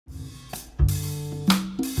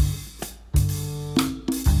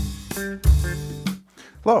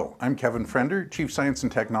Hello, I'm Kevin Frender, Chief Science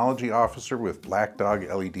and Technology Officer with Black Dog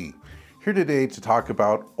LED. Here today to talk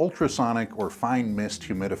about ultrasonic or fine mist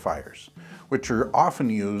humidifiers, which are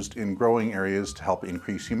often used in growing areas to help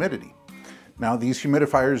increase humidity. Now, these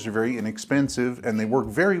humidifiers are very inexpensive and they work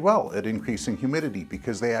very well at increasing humidity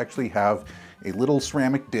because they actually have a little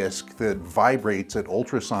ceramic disc that vibrates at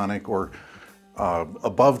ultrasonic or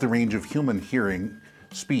above the range of human hearing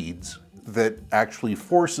speeds that actually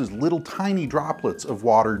forces little tiny droplets of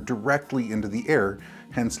water directly into the air,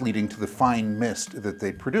 hence leading to the fine mist that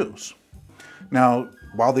they produce. Now,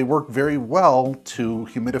 while they work very well to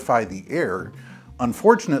humidify the air,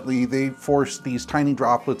 unfortunately, they force these tiny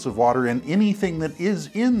droplets of water and anything that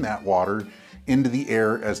is in that water into the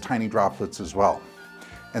air as tiny droplets as well.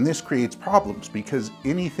 And this creates problems because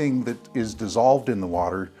anything that is dissolved in the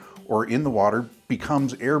water or in the water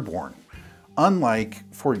becomes airborne.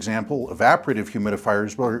 Unlike, for example, evaporative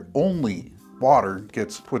humidifiers where only water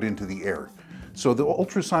gets put into the air. So the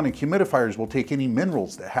ultrasonic humidifiers will take any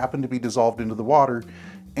minerals that happen to be dissolved into the water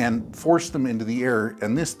and force them into the air,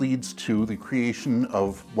 and this leads to the creation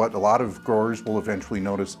of what a lot of growers will eventually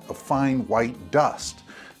notice, a fine white dust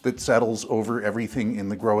that settles over everything in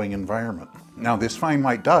the growing environment. Now, this fine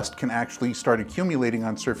white dust can actually start accumulating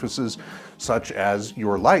on surfaces such as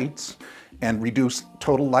your lights and reduce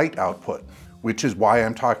total light output, which is why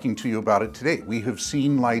I'm talking to you about it today. We have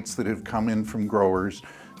seen lights that have come in from growers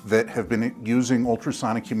that have been using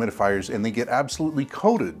ultrasonic humidifiers and they get absolutely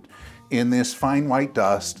coated in this fine white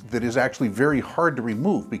dust that is actually very hard to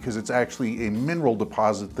remove because it's actually a mineral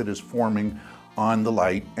deposit that is forming on the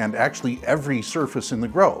light and actually every surface in the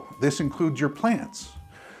grow. This includes your plants.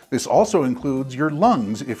 This also includes your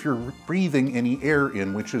lungs if you're breathing any air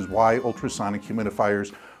in, which is why ultrasonic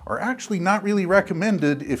humidifiers are actually not really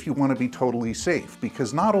recommended if you want to be totally safe,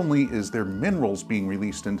 because not only is there minerals being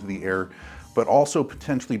released into the air, but also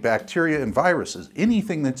potentially bacteria and viruses.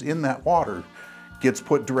 Anything that's in that water gets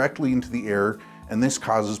put directly into the air, and this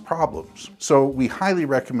causes problems. So we highly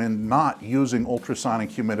recommend not using ultrasonic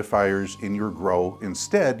humidifiers in your grow.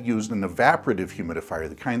 Instead, use an evaporative humidifier,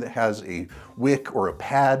 the kind that has a wick or a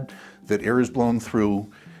pad that air is blown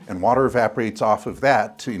through and water evaporates off of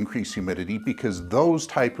that to increase humidity, because those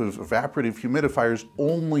type of evaporative humidifiers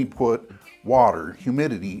only put water,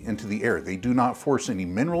 humidity, into the air. They do not force any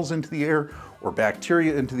minerals into the air or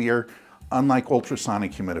bacteria into the air, unlike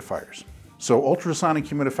ultrasonic humidifiers. So ultrasonic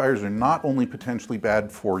humidifiers are not only potentially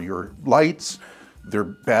bad for your lights, they're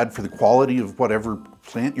bad for the quality of whatever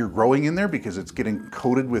plant you're growing in there because it's getting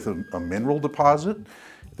coated with a mineral deposit.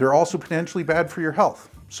 They're also potentially bad for your health.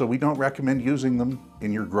 So we don't recommend using them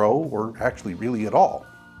in your grow or actually really at all.